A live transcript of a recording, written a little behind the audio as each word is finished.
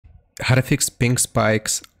how to fix ping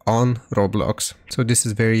spikes on Roblox. So this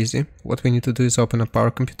is very easy. What we need to do is open up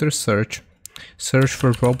our computer, search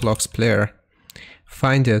for Roblox player,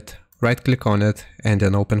 find it, right click on it, and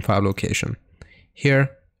then open file location.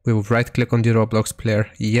 Here we will right click on the Roblox player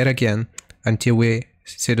yet again until we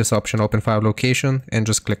see this option, open file location, and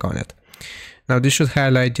just click on it. Now this should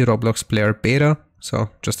highlight the Roblox player beta. So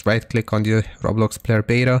just right click on the Roblox player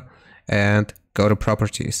beta and go to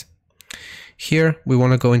properties. Here we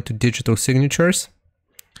want to go into digital signatures,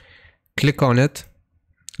 click on it,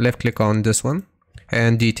 left click on this one,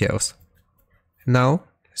 and details. Now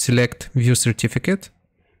select view certificate,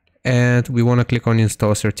 and we want to click on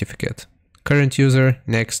install certificate. Current user,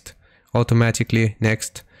 next, automatically,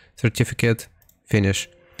 next, certificate, finish.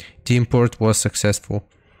 The import was successful.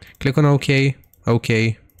 Click on OK,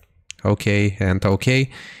 OK, OK, and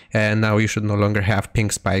OK, and now you should no longer have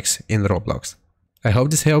ping spikes in Roblox. I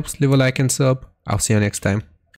hope this helps. Leave a like and sub. I'll see you next time.